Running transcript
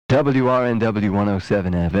WRNW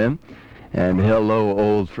 107 FM. And hello,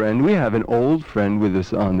 old friend. We have an old friend with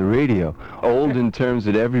us on the radio. Old in terms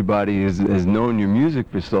that everybody has known your music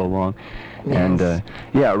for so long. Yes. And,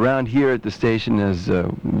 yeah, around here at the station, as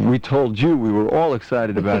we told you, we were all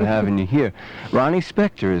excited about having you here. Ronnie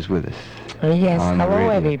Spector is with us. Yes, on the hello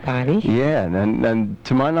radio. everybody. Yeah, and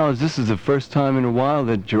to my knowledge, this is the first time in a while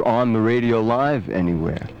that you're on the radio live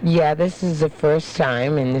anywhere. Yeah, this is the first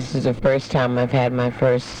time, and this is the first time I've had my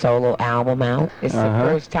first solo album out. It's the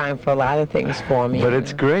first time for a lot of things for me. But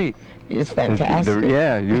it's great. It's fantastic.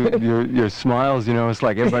 Yeah, your smiles, you know, it's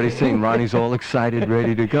like everybody's saying Ronnie's all excited,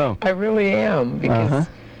 ready to go. I really am, because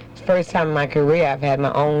it's the first time in my career I've had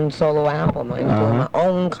my own solo album. I'm doing my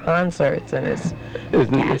own concerts, and it's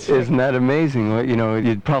Isn't that amazing? Well, you know,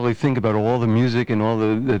 you'd probably think about all the music and all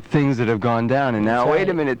the things that have gone down, and now, wait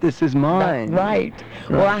a minute, this is mine. Right.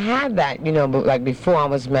 Well, I had that, you know, but like before I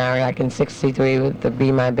was married, like in '63 with the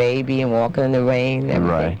Be My Baby and Walking in the Rain and everything.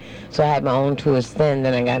 Right. So I had my own tours then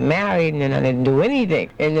I got married, and then I didn't do anything.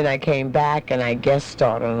 And then I came back, and I guest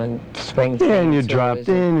starred on Springsteen. Yeah, and you tours dropped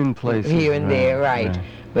in places. here and there, right.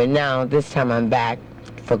 But now, this time I'm back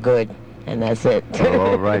for good. And that's it.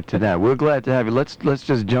 All right to that. We're glad to have you. Let's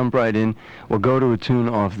just jump right in. We'll go to a tune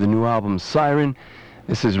off the new album, Siren.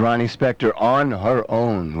 This is Ronnie Spector on her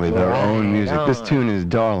own with her own music. This tune is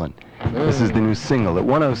Darlin'. This is the new single at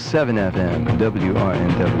 107 FM,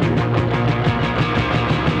 WRNW.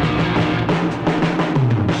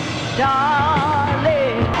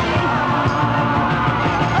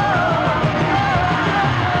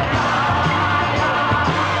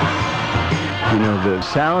 You know, the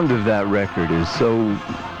sound of that record is so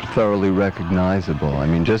thoroughly recognizable. I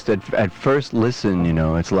mean, just at first listen, you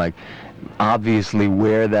know, it's like obviously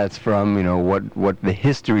where that's from, you know, what the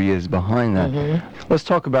history is behind that. Let's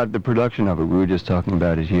talk about the production of it. We were just talking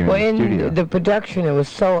about it here in the studio. The production, it was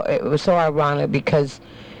so ironic because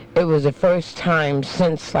it was the first time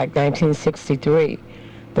since like 1963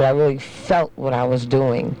 that I really felt what I was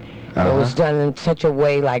doing. It was done in such a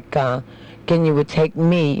way like Genya would take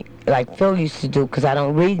me, like Phil used to do, because I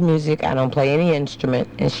don't read music, I don't play any instrument,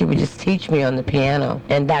 and she would just teach me on the piano.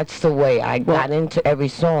 And that's the way I got into every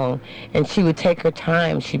song. And she would take her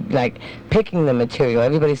time. She'd be like picking the material.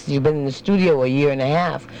 Everybody says, you've been in the studio a year and a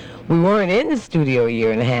half. We weren't in the studio a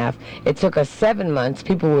year and a half. It took us 7 months.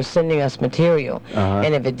 People were sending us material.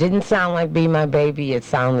 And if it didn't sound like Be My Baby, it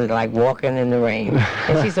sounded like Walking in the Rain.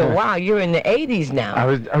 And she said, wow, you're in the 80s now.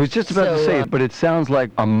 I was just about to say it, but it sounds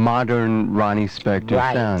like a modern Ronnie Spector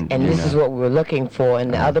sound. And this is what we were looking for.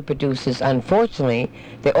 And the other producers, unfortunately,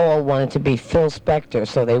 they all wanted to be Phil Spector.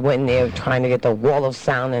 So they went in there trying to get the wall of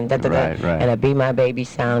sound and and a Be My Baby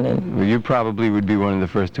sound. And well, you probably would be one of the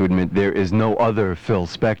first to admit there is no other Phil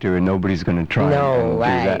Spector, and nobody's going to try and do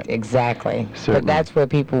that. Exactly. Certainly. But that's where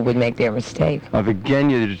people would make their mistake. The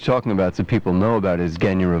Genya that you're talking about, so people know about, is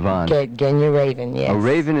Genya Ravan. Genya Raven, yes.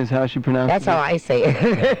 Raven is how she pronounced it? That's how I say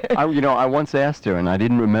it. I once asked her, and I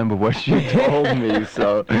didn't remember what she told me,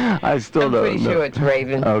 so I still don't know. I'm pretty sure it's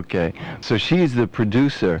Raven. Okay. So she's the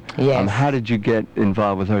producer. Yes. How did you get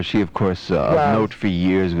involved with her? She, of course, of note for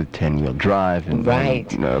years with 10 Wheel Drive and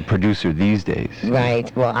producer these days.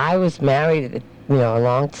 Right. Well, I was married, a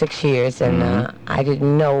long 6 years, and I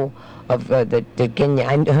didn't know of the Genya.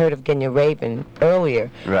 I heard of Genya Raven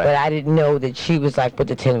earlier, but I didn't know that she was like with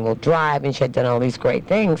the 10 Wheel Drive, and she had done all these great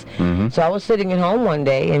things. So I was sitting at home one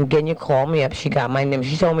day, and Genya called me up. She got my number.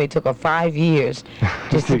 She told me it took her 5 years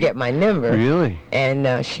just to get my number. Really?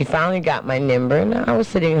 And she finally got my number, and I was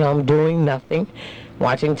sitting at home doing nothing,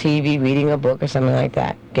 watching TV, reading a book or something like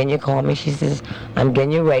that. Genya called me. She says, I'm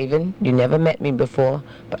Genya Raven. You never met me before,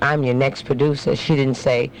 but I'm your next producer. She didn't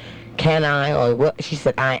say, can I, or what? She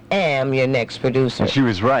said, I am your next producer. And she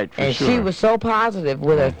was right, for sure. And she was so positive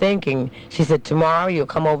with her thinking. She said, tomorrow you'll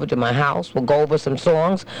come over to my house. We'll go over some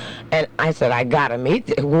songs. And I said, I got to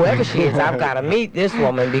meet whoever she is. I've got to meet this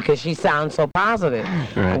woman because she sounds so positive.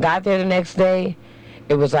 I got there the next day.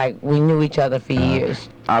 It was like we knew each other for years.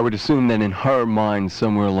 I would assume that in her mind,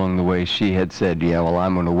 somewhere along the way, she had said, yeah, well,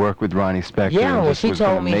 I'm going to work with Ronnie Spector. Yeah, well, she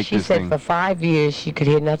told me, she said for 5 years she could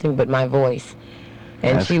hear nothing but my voice.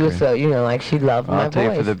 And That's she was, like, she loved my voice. I'll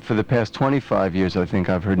tell you, for the past 25 years, I think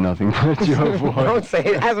I've heard nothing but your voice. Don't say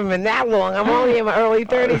it. It hasn't been that long. I'm only in my early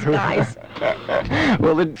 30s, guys.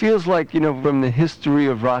 Well, it feels like, from the history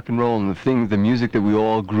of rock and roll and the music that we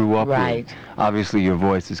all grew up with, obviously your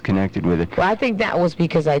voice is connected with it. Well, I think that was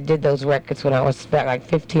because I did those records when I was like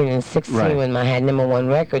 15 and 16 when I had #1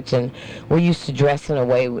 records, and we used to dress in a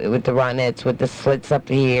way with the Ronettes, with the slits up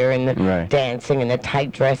to here and the dancing and the tight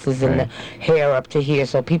dresses and the hair up to here. here,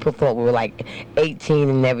 so people thought we were like 18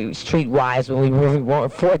 and very streetwise when we really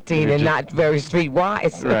weren't 14 and not very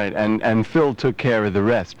streetwise. Right, and Phil took care of the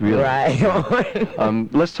rest, really.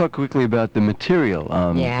 Right. Let's talk quickly about the material.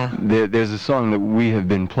 Yeah. There's a song that we have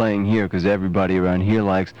been playing here because everybody around here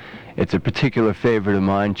likes. It's a particular favorite of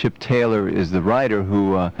mine. Chip Taylor is the writer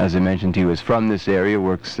who, as I mentioned to you, is from this area,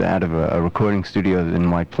 works out of a recording studio in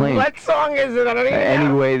White Plains. What song is it? I don't even know.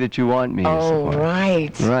 Any Way That You Want Me. Oh,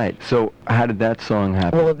 right. Right. So how did that song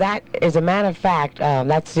happen? Well, that, as a matter of fact,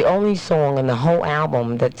 that's the only song in the whole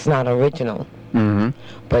album that's not original. Mm-hmm.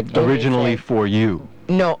 But Originally for you.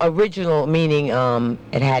 No, original meaning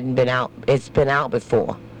it hadn't been out. It's been out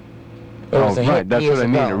before. It was a hit right. That's years what I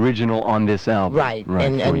mean. ago. Original on this album. Right. Right.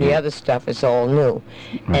 And for the you. other stuff is all new.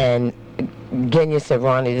 Right. And Genya said,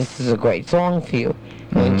 Ronnie, this is a great song for you.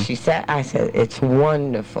 When she said, I said, it's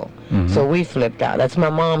wonderful. So we flipped out. That's my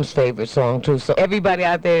mom's favorite song, too. So everybody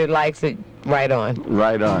out there that likes it, right on.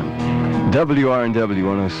 Right on. WRNW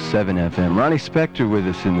 107 FM. Ronnie Spector with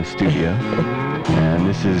us in the studio. And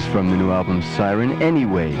this is from the new album Siren, Any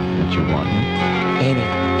Way That You Want Me. Any.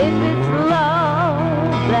 If it's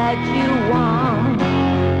love that you want,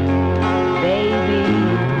 baby, you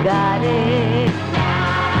got it.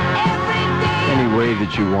 Every day. Any Way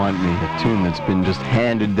That You Want Me, a tune that's been just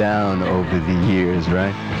handed down over the years,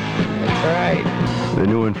 right? That's right. The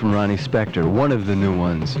new one from Ronnie Spector, one of the new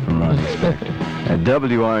ones from Ronnie Spector. At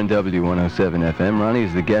WRNW 107 FM, Ronnie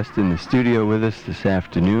is the guest in the studio with us this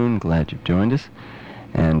afternoon. Glad you've joined us.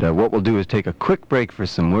 And what we'll do is take a quick break for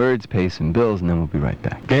some words, pay some bills, and then we'll be right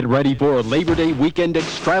back. Get ready for a Labor Day weekend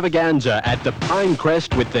extravaganza at the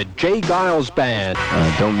Pinecrest with the Jay Giles Band.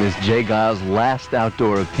 Don't miss Jay Giles' last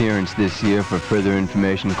outdoor appearance this year. For further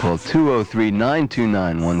information, call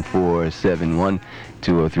 203-929-1471,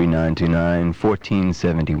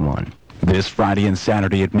 203-929-1471. This Friday and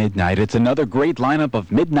Saturday at midnight, it's another great lineup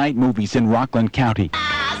of midnight movies in Rockland County.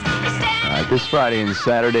 This Friday and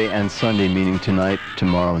Saturday and Sunday, meaning tonight,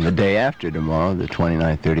 tomorrow, and the day after tomorrow, the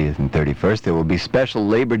 29th, 30th, and 31st, there will be special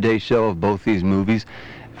Labor Day show of both these movies.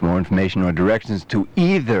 For more information or directions to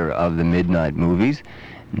either of the midnight movies,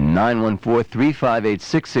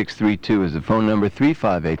 914-358-6632 is the phone number,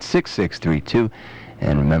 358-6632.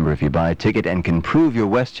 And remember, if you buy a ticket and can prove your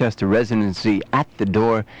Westchester residency at the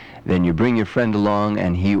door, then you bring your friend along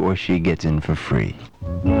and he or she gets in for free.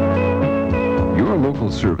 Your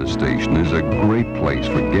local service station is a great place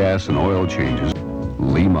for gas and oil changes.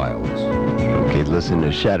 Lee Miles. Okay, listen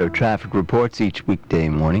to Shadow Traffic Reports each weekday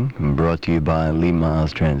morning, brought to you by Lee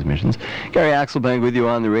Miles Transmissions. Gary Axelbank with you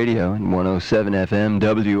on the radio at 107 FM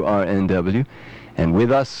WRNW. And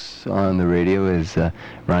with us on the radio is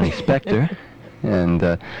Ronnie Spector. And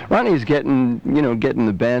Ronnie's getting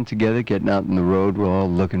the band together, getting out on the road. We're all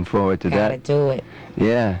looking forward to Gotta that. do it.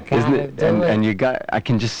 Yeah, isn't it? And you I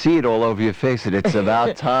can just see it all over your face that it's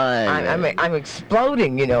about time. I'm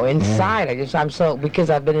exploding, inside. I'm so, because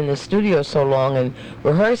I've been in the studio so long and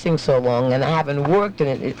rehearsing so long, and I haven't worked in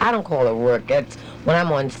it. I don't call it work. It's when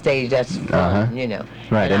I'm on stage, that's fun,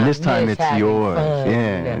 Right, and this time miss it's having yours. fun,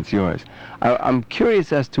 Yeah, it's yours. I'm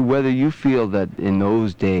curious as to whether you feel that in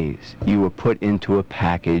those days you were put into a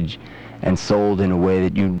package and sold in a way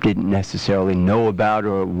that you didn't necessarily know about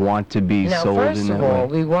or want to be sold in first that of all,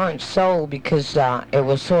 way. we weren't sold because it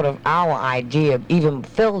was sort of our idea. Even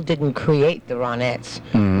Phil didn't create the Ronettes.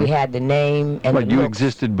 We had the name and But the you looks.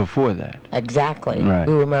 existed before that. Exactly. Right.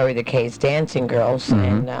 We were Murray the K's dancing girls,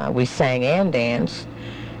 and we sang and danced.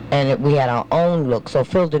 And we had our own look. So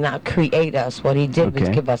Phil did not create us. What he did was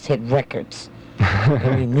Okay. give us hit records.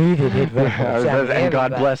 And we needed hit records. And God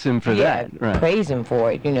everybody. bless him for Yeah, that. Right. praise him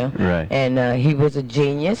for it, Right. And he was a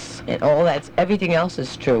genius, and all that. Everything else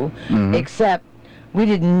is true, except we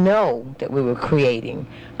didn't know that we were creating.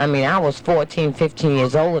 I mean, I was 14, 15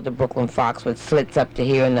 years old at the Brooklyn Fox with slits up to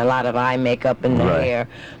here and a lot of eye makeup in the Right. hair,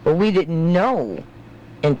 but we didn't know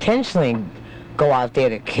intentionally go out there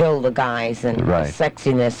to kill the guys and Right.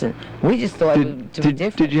 sexiness, and we just thought it would be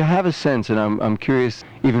different. Did you have a sense, and I'm curious,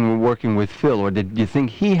 even working with Phil, or did you think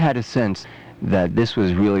he had a sense that this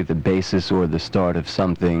was really the basis or the start of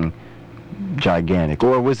something gigantic?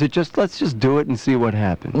 Or was it just, let's just do it and see what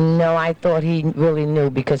happens? No, I thought he really knew,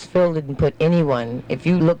 because Phil didn't put anyone. If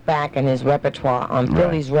you look back in his repertoire on Right.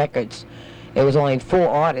 Philly's records, there was only 4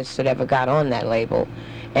 artists that ever got on that label.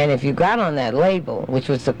 And if you got on that label, which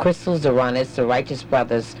was the Crystals, the Ronettes, the Righteous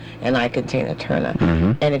Brothers, and Ike and Tina Turner,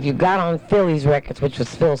 and if you got on Philly's records, which was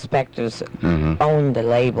Phil Spector's, owned the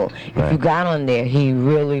label, Right. if you got on there, he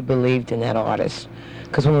really believed in that artist.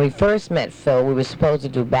 Because when we first met Phil, we were supposed to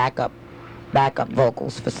do backup backup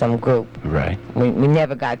vocals for some group. Right. We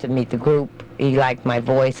never got to meet the group. He liked my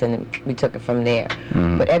voice, and we took it from there.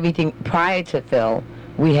 But everything prior to Phil,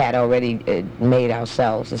 we had already made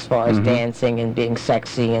ourselves as far as dancing and being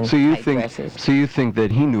sexy and So you tight think? dresses. So you think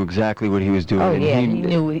that he knew exactly what he was doing? Oh and yeah, he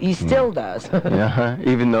knew. He still does. Uh-huh.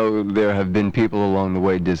 Even though there have been people along the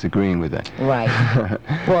way disagreeing with that. Right.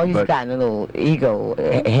 Well, he's But- gotten a little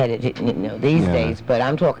ego-headed, these Yeah. days. But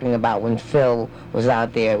I'm talking about when Phil was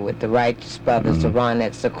out there with the Righteous Brothers, the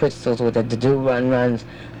Ronettes, the Crystals, with the Do Run Runs.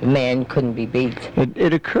 The man couldn't be beat.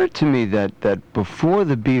 It occurred to me that before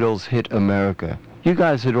the Beatles hit America, you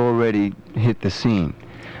guys had already hit the scene.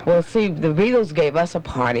 Well, see, the Beatles gave us a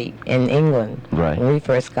party in England Right. when we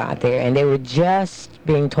first got there, and they were just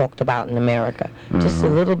being talked about in America. Just a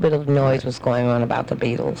little bit of noise was going on about the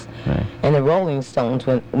Beatles. Right. And the Rolling Stones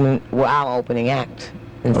were our opening act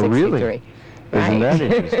in Oh, '63. really? Isn't that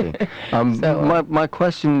interesting? So, my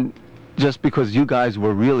question, just because you guys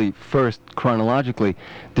were really first chronologically,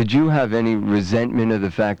 did you have any resentment of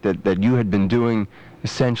the fact that you had been doing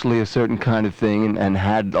essentially a certain kind of thing and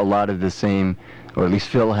had a lot of the same, or at least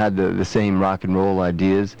Phil had the same rock and roll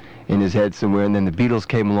ideas in his head somewhere, and then the Beatles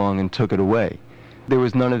came along and took it away? There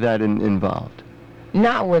was none of that involved.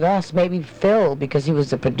 Not with us, maybe Phil, because he was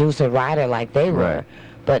the producer, writer like they were. Right.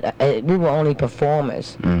 But we were only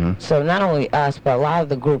performers. So not only us, but a lot of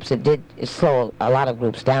the groups, it did slow a lot of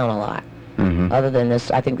groups down a lot. Other than this,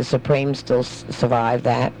 I think the Supremes still survived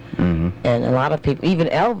that. And a lot of people, even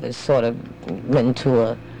Elvis sort of went into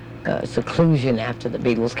a seclusion after the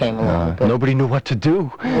Beatles came along. But Nobody knew what to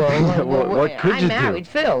do. what could you I married do?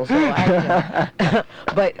 Phil, so I,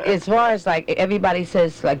 but as far as like everybody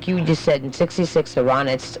says, like you just said, in '66, the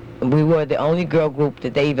Ronettes, we were the only girl group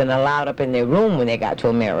that they even allowed up in their room when they got to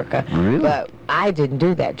America. Really? But I didn't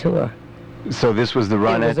do that tour. So this was the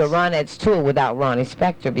Ronettes. It was a Ronettes tour without Ronnie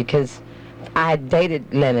Spector, because I had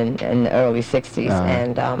dated Lennon in the early '60s,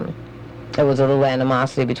 and there was a little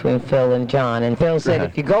animosity between Phil and John. And Phil said,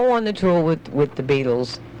 if you go on the tour with the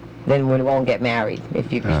Beatles, then we won't get married.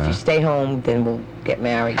 If you stay home, then we'll get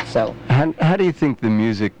married. So How do you think the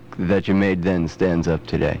music that you made then stands up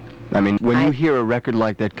today? I mean, when you hear a record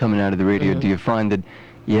like that coming out of the radio, do you find that,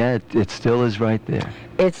 yeah, it still is right there?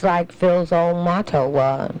 it's like Phil's old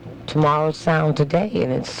motto, tomorrow's sound today,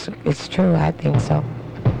 and it's true. I think so.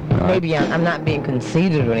 Maybe I'm not being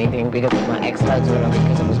conceited or anything because of my ex-husband or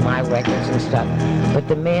because it was my records and stuff, but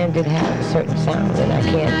the man did have a certain sound, and I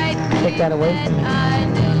can't take that away from him. I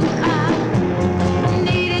knew I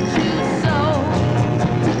needed you so.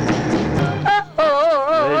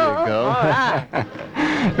 There you go.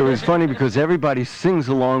 It was funny because everybody sings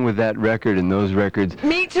along with that record and those records.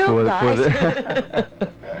 Me too, guys.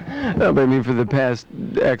 No, but I mean, for the past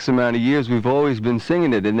X amount of years, we've always been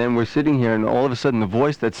singing it, and then we're sitting here, and all of a sudden, the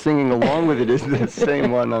voice that's singing along with it is the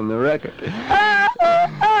same one on the record.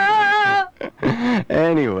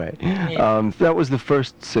 Anyway, that was the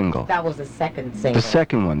first single. That was the second single. The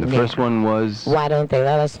second one. The first one was... Why Don't They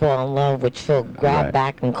Let Us Fall in Love, which Phil grabbed Right.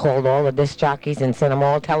 back and called all the disc jockeys and sent them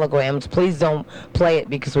all telegrams. Please don't play it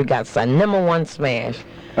because we got a #1 smash.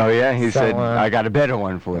 Oh, yeah? He So, said, I got a better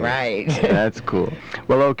one for you. Right. That's cool.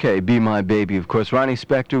 Well, okay, Be My Baby. Of course, Ronnie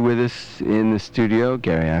Spector with us in the studio.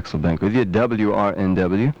 Gary Axelbank with you.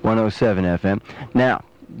 WRNW 107 FM. Now,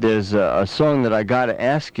 there's a song that I got to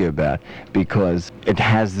ask you about because it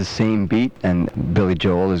has the same beat, and Billy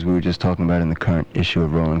Joel, as we were just talking about in the current issue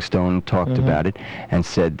of Rolling Stone, talked about it and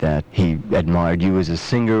said that he admired you as a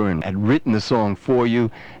singer and had written the song for you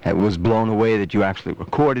and was blown away that you actually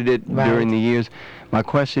recorded it during the years. My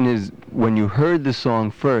question is, when you heard the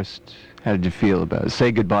song first, how did you feel about it? Say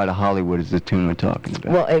Goodbye to Hollywood is the tune we're talking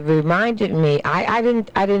about. Well, it reminded me, I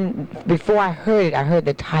didn't, before I heard it, I heard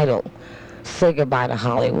the title, Say Goodbye to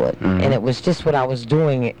Hollywood. And it was just what I was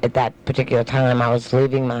doing at that particular time. I was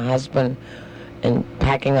leaving my husband and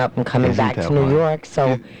packing up and coming Isn't back that to New wild? York.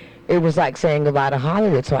 So it was like saying goodbye to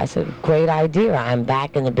Hollywood. So I said, great idea. I'm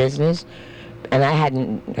back in the business. And I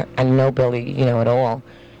didn't know Billy, at all.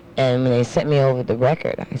 And when they sent me over the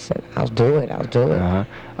record, I said, I'll do it.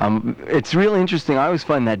 It's really interesting. I always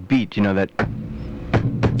find that beat, that...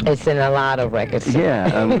 It's in a lot of records.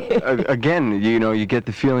 Yeah. Again, you get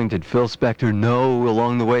the feeling, did Phil Spector know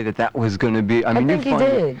along the way that was going to be... I mean, think he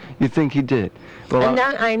did. You think he did? Well, And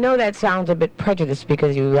I know that sounds a bit prejudiced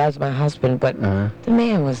because he was my husband, but the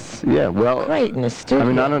man was yeah, well... great in the studio. I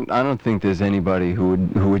mean, I don't think there's anybody who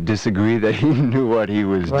would disagree that he knew what he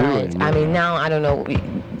was Right. doing. I mean, now, I don't know,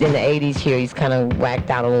 in the 80s here, he's kind of whacked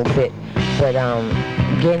out a little bit, but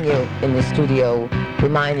Genya in the studio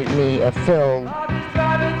reminded me of Phil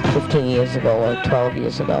 15 years ago or 12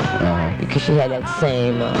 years ago, because she had that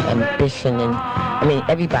same ambition. And I mean,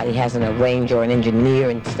 everybody has an arranger or an engineer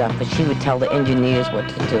and stuff, but she would tell the engineers what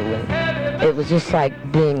to do. And it was just like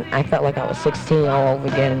I felt like I was 16 all over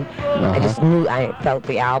again. I just knew, I felt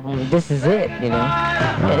the album, this is it, you know.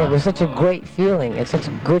 And it was such a great feeling. It's such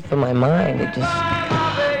good for my mind. It just,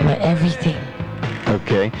 my everything.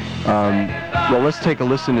 Okay. Well, let's take a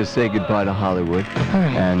listen to Say Goodbye to Hollywood. All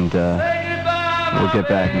right. And we'll get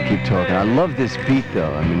back and keep talking. I love this beat,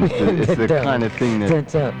 though. I mean, it's the kind of thing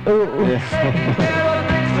that... Ooh, ooh. Yeah.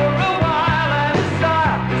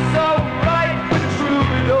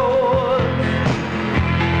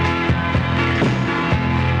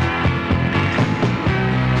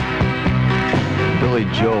 Billy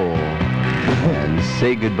Joel and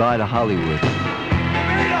Say Goodbye to Hollywood.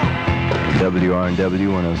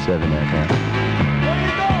 WRNW 107 FM.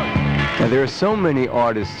 Now, there are so many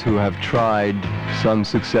artists who have tried, some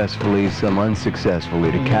successfully, some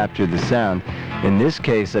unsuccessfully, to capture the sound. In this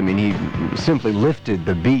case, I mean, he simply lifted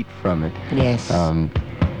the beat from it. Yes.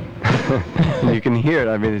 You can hear it.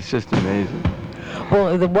 I mean, it's just amazing.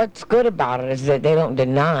 Well, what's good about it is that they don't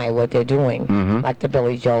deny what they're doing, like the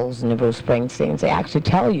Billy Joels and the Bruce Springsteens. They actually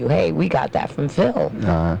tell you, "Hey, we got that from Phil." You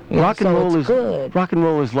know, Rock and so roll it's is good. Rock and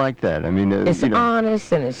roll is like that. I mean, It's you know, honest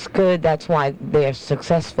and it's good. That's why they're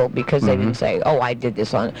successful, because they didn't say, "Oh, I did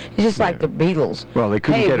this on." It's just like the Beatles. Well, they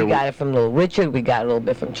couldn't hey, get we it. got it from Little Richard. We got a little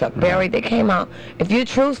bit from Chuck Berry. They came out. If you're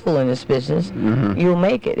truthful in this business, you'll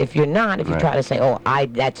make it. If you're not, if you try to say, "Oh,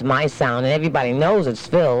 that's my sound," and everybody knows it's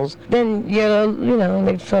Phil's, then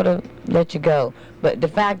they sort of let you go. But the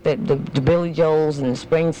fact that the Billy Joels and the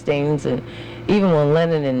Springsteens, and even when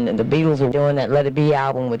Lennon and the Beatles were doing that Let It Be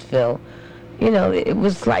album with Phil, it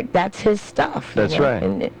was like, that's his stuff. That's right.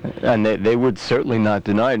 And they would certainly not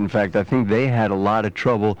deny it. In fact, I think they had a lot of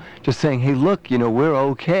trouble just saying, "Hey, look, we're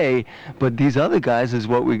okay, but these other guys is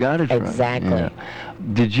what we got it from." Exactly.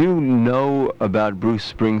 Did you know about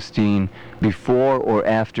Bruce Springsteen before or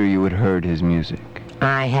after you had heard his music?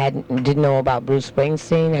 I didn't know about Bruce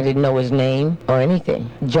Springsteen. I didn't know his name or anything.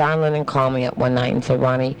 John Lennon called me up one night and said,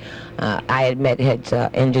 "Ronnie," I had met his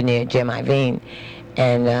engineer, Jim Iovine,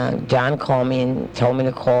 and John called me and told me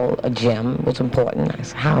to call Jim. It was important. I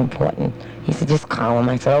said, "How important?" He said, "Just call him."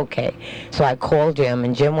 I said, "Okay." So I called Jim,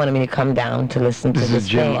 and Jim wanted me to come down to listen to this band. This is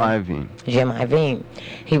Jim Iovine. Jim Iovine.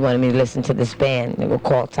 He wanted me to listen to this band. They were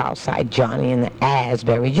called Southside Johnny and the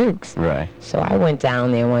Asbury Jukes. Right. So I went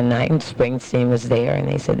down there one night, and Springsteen was there, and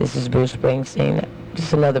they said, "This is Bruce Springsteen."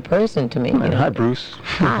 Just another person to me. And hi, Bruce.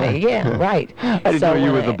 Hi, yeah, right. I didn't know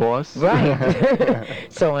you were the boss. Right.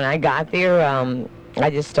 So when I got there, I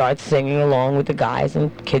just started singing along with the guys and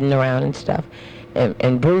kidding around and stuff.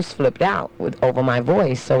 And Bruce flipped out over my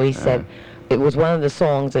voice, so he said, it was one of the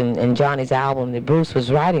songs in Johnny's album that Bruce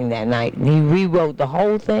was writing that night, and he rewrote the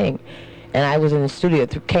whole thing. And I was in the studio,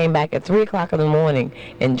 came back at 3 o'clock in the morning,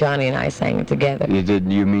 and Johnny and I sang it together. You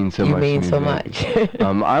did. You mean so much. You mean to me, so baby.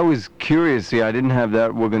 much. I was curious. See, I didn't have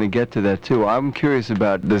that. We're going to get to that, too. I'm curious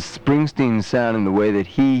about the Springsteen sound and the way that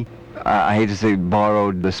he, I hate to say,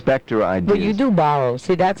 borrowed the Spectre ideas. But you do borrow.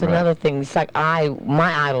 See, that's another thing. It's like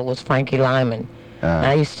my idol was Frankie Lyman. And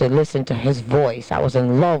I used to listen to his voice. I was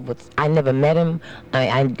in love with. I never met him.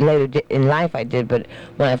 I later in life I did, but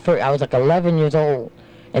when I was like 11 years old,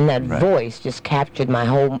 and that voice just captured my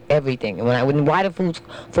whole everything. And when Why the Fools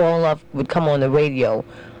Fall in Love would come on the radio,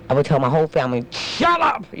 I would tell my whole family, "Shut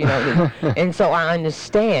up!" And so I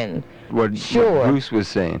understand. What Bruce was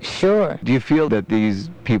saying. Sure. Do you feel that these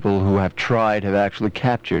people who have tried have actually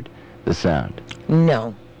captured the sound?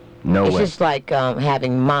 No. No It's way. just like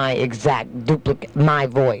having my exact duplicate, my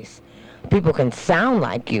voice. People can sound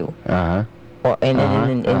like you. Or in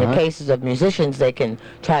the cases of musicians, they can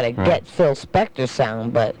try to get Phil Spector's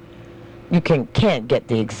sound, but you can't get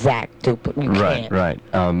the exact duplicate. You can't. Right.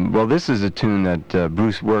 Well, this is a tune that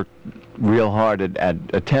Bruce worked real hard at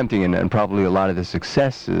attempting, and probably a lot of the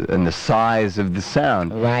success and the size of the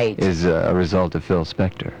sound is a result of Phil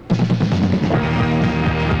Spector.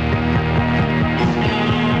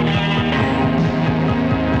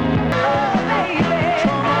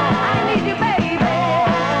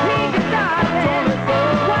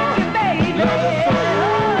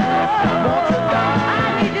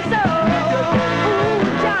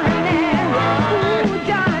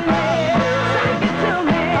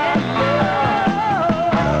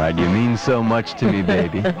 So much to me,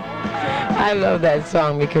 baby. I love that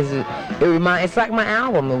song because it's like my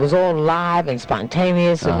album. It was all live and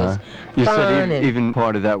spontaneous. It was You fun said and even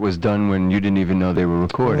part of that was done when you didn't even know they were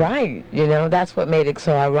recording. right. You know, that's what made it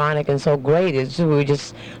so ironic and so great. Is we were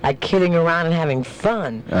just like kidding around and having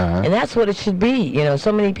fun, and that's what it should be. You know,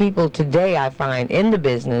 so many people today I find in the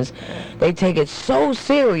business, they take it so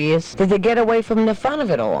serious that they get away from the fun of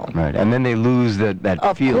it all. Right, and then they lose that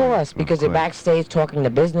Of feeling. course, because they're backstage talking the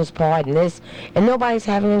business part and this, and nobody's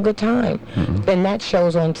having a good time. And that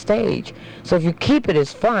shows on stage. So if you keep it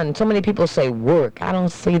as fun, so many people say work. I don't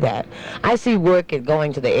see that. I see work at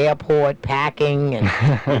going to the airport, packing,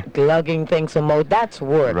 and lugging things from that's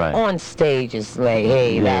work. Right. On stage is like,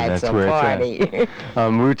 hey, Yeah, that's a where it's party. at.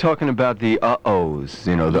 We were talking about the uh-ohs,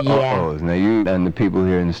 you know, the Yeah. uh-ohs. Now, you and the people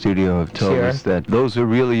here in the studio have told Sure. us that those are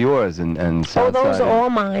really yours and Oh, Southside. those are all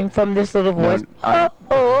mine from this little voice.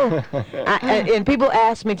 Oh. And people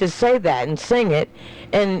ask me to say that and sing it,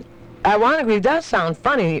 and ironically, it does sound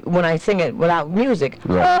funny when I sing it without music.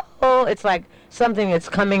 Right. Oh, it's like something that's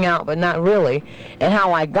coming out, but not really. And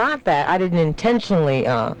how I got that, I didn't intentionally.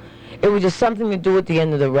 It was just something to do at the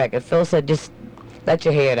end of the record. Phil said, "Just let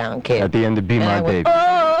your hair down, kid." At the end of Be And My I went, Baby.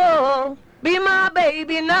 oh, be my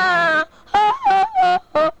baby now.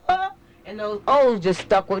 And those O's just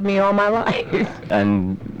stuck with me all my life.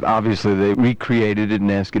 And obviously they recreated it and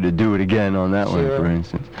asked you to do it again on that one, Sure. for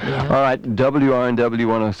instance. Yeah. All right, WRNW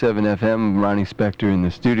 107 FM, Ronnie Spector in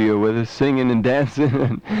the studio with us, singing and dancing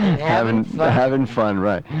and having fun. having fun,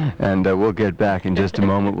 right. And we'll get back in just a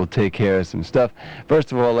moment. We'll take care of some stuff.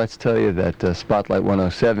 First of all, let's tell you that Spotlight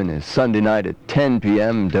 107 is Sunday night at 10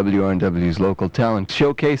 p.m., WRNW's local talent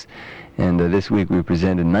showcase. And this week we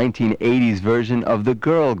present a 1980s version of the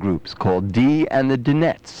girl groups called Dee and the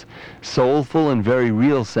Dinettes. Soulful and very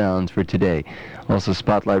real sounds for today. Also,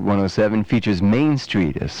 Spotlight 107 features Main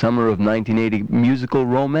Street, a summer of 1980 musical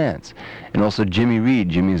romance. And also Jimmy Reed.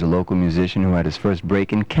 Jimmy is a local musician who had his first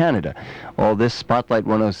break in Canada. All this Spotlight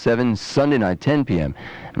 107, Sunday night, 10 p.m.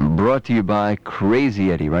 And brought to you by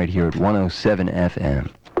Crazy Eddie right here at 107 FM.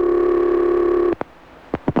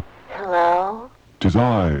 Hello? Tis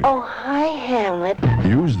I. Oh, hi, Hamlet.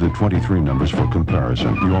 Use the 23 numbers for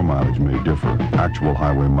comparison. Your mileage may differ. Actual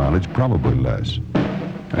highway mileage probably less.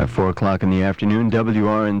 At 4 o'clock in the afternoon,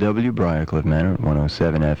 WRNW, Briarcliff Manor at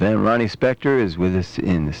 107 FM. Ronnie Spector is with us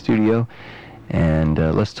in the studio. And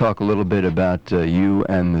let's talk a little bit about you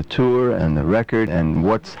and the tour and the record and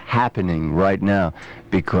what's happening right now.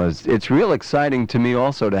 Because it's real exciting to me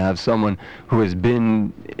also to have someone who has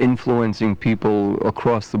been influencing people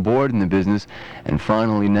across the board in the business, and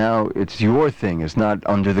finally now it's your thing. It's not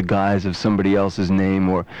under the guise of somebody else's name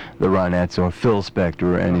or the Ronettes or Phil Spector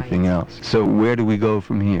or anything else. So where do we go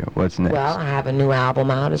from here? What's next? Well, I have a new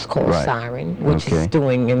album out. It's called Right. Siren, which Okay. is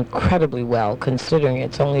doing incredibly well, considering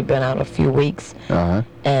it's only been out a few weeks. Uh-huh.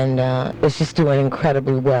 And it's just doing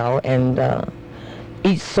incredibly well. And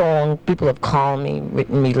each song, people have called me,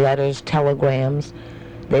 written me letters, telegrams.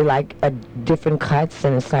 They like different cuts,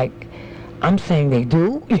 and it's like, I'm saying they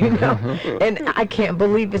do, you know? And I can't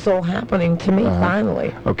believe it's all happening to me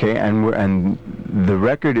finally. Okay, and the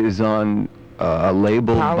record is on a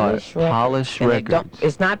label Polish by Records. Polish And Records.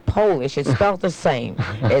 it's not Polish, it's spelled the same.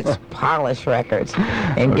 It's Polish Records.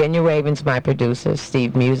 And Genya Raven's my producer.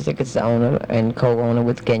 Steve Music is the owner and co-owner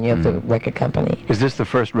with Genya of the record company. Is this the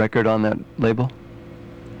first record on that label?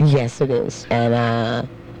 Yes, it is. And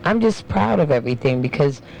I'm just proud of everything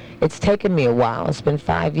because it's taken me a while. It's been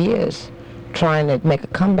 5 years trying to make a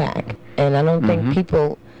comeback. And I don't think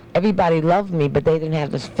everybody loved me, but they didn't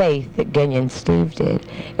have this faith that Genya and Steve did.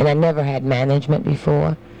 And I never had management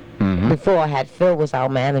before. Before I had Phil was our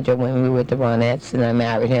manager when we were at the Ronettes, and I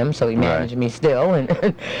married him, so he managed me still. And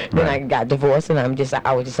then I got divorced, and I was just out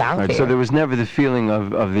Right, there. so there was never the feeling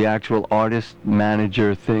of the actual artist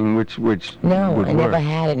manager thing, which No, would I never work.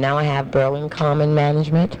 had it. Now I have Berlin Common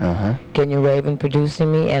Management. Genya Raven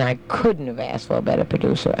producing me, and I couldn't have asked for a better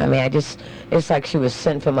producer. I mean, it's like she was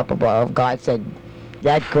sent from up above. God said,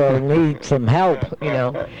 that girl needs some help, you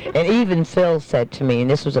know. And even Phil said to me, and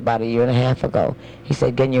this was about a year and a half ago, he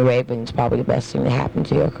said, Genya Raven's probably the best thing to happen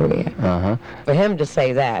to your career. For him to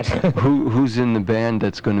say that. Who's in the band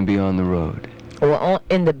that's going to be on the road? Well,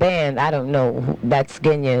 in the band, I don't know. That's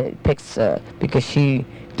Genya picks because she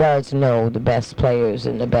does know the best players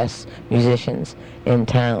and the best musicians in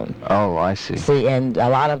town. Oh, I see. See, and a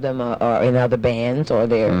lot of them are in other bands or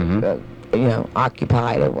they're,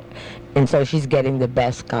 occupied. And so she's getting the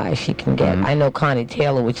best guy she can get. I know Connie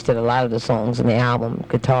Taylor, which did a lot of the songs in the album,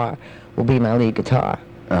 guitar, will be my lead guitar.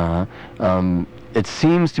 It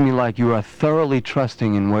seems to me like you are thoroughly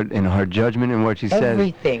trusting in her judgment and what she says.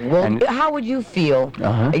 Everything. Well, And- how would you feel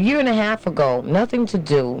Uh-huh. a year and a half ago, nothing to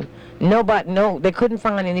do, they couldn't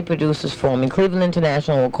find any producers for me. Cleveland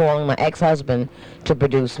International were calling my ex-husband to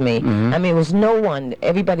produce me. Mm-hmm. I mean, it was no one.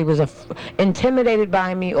 Everybody was intimidated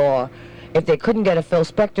by me, or if they couldn't get a Phil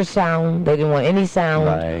Spector sound, they didn't want any sound.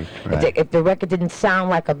 Right, If the record didn't sound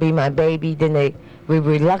like a Be My Baby, then they were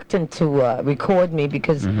reluctant to record me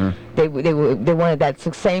because they wanted that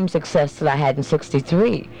same success that I had in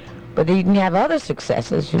 '63. But you can have other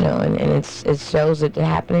successes, and it shows it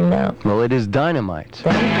happening now. Well, it is dynamite.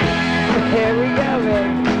 Here we go,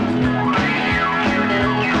 man.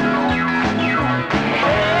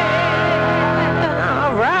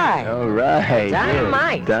 All right. All right.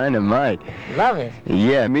 Dynamite. Yeah, dynamite. Love it.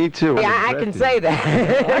 Yeah, me too. Yeah, I can say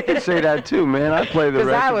that. I can say that too, man. I play the Because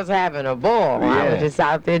record. I was having a ball. I Yeah. was just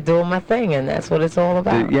out there doing my thing, and that's what it's all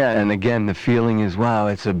about. Yeah, and again, the feeling is, wow,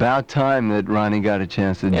 it's about time that Ronnie got a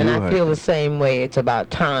chance to And do I her. feel the same way. It's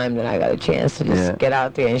about time that I got a chance to just Yeah. get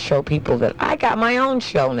out there and show people that I got my own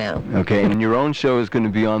show now. Okay, and your own show is going to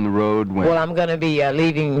be on the road when? Well, I'm going to be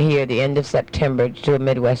leaving here the end of September to do a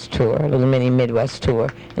Midwest tour, a little mini Midwest tour.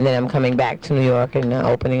 And then I'm coming back to New York and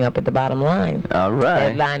opening up at the Bottom Line. All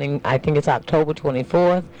right. Headlining, I think it's October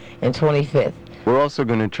 24th and 25th. We're also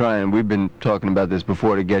going to try, and we've been talking about this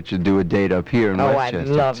before, to get you to do a date up here in Oh, I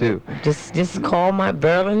Westchester, love too. it. Just call my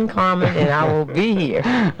Berlin Carmen and I will be here.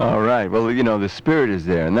 All right. Well, the spirit is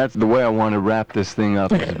there, and that's the way I want to wrap this thing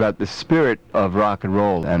up. It's about the spirit of rock and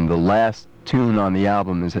roll, and the last tune on the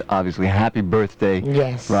album is obviously Happy Birthday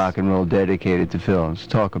Yes. Rock and Roll, dedicated to Phil. Let's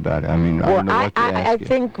talk about it. I mean, I Well, don't know what to ask I you.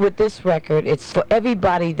 think with this record, it's for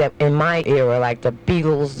everybody that in my era, like the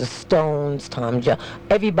Beatles, the Stones, Tom Jones,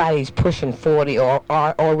 everybody's pushing 40 or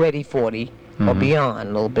are already 40 or beyond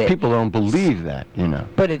a little bit. People don't believe that,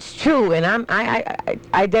 But it's true, and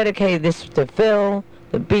I dedicated this to Phil,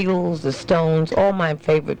 the Beatles, the Stones, all my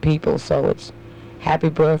favorite people. So it's happy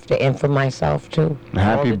birthday, and for myself too.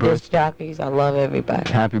 Happy all the birth- disc jockeys, I love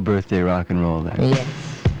everybody. Happy Birthday Rock and Roll, then. Yes.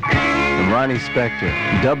 From Ronnie Spector,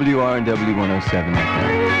 WRNW 107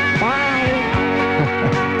 FM.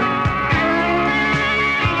 Bye.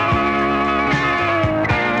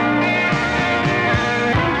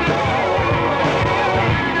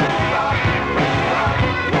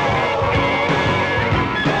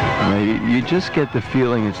 You just get the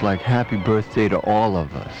feeling it's like happy birthday to all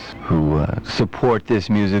of us who support this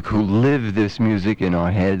music, who live this music in our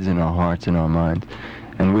heads, in our hearts, in our minds.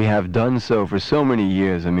 And we have done so for so many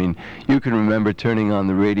years. I mean, you can remember turning on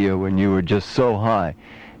the radio when you were just so high.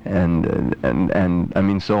 And I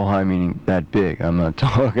mean so high meaning that big. I'm not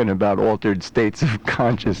talking about altered states of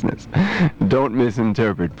consciousness. Don't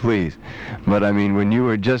misinterpret, please. But I mean when you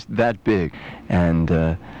were just that big,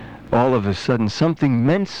 and all of a sudden something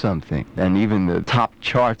meant something, and even the top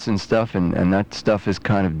charts and stuff, and that stuff has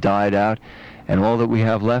kind of died out, and all that we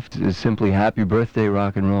have left is simply happy birthday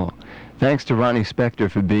rock and roll. Thanks to Ronnie Spector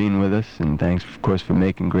for being with us, and thanks, of course, for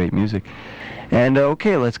making great music. And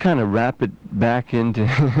okay, let's kind of wrap it back into,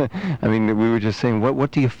 I mean, we were just saying,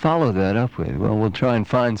 what do you follow that up with? Well, we'll try and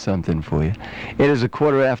find something for you. It is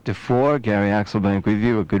 4:15, Gary Axelbank with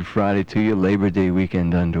you. A good Friday to you, Labor Day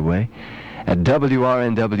weekend underway at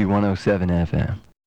WRNW 107 FM.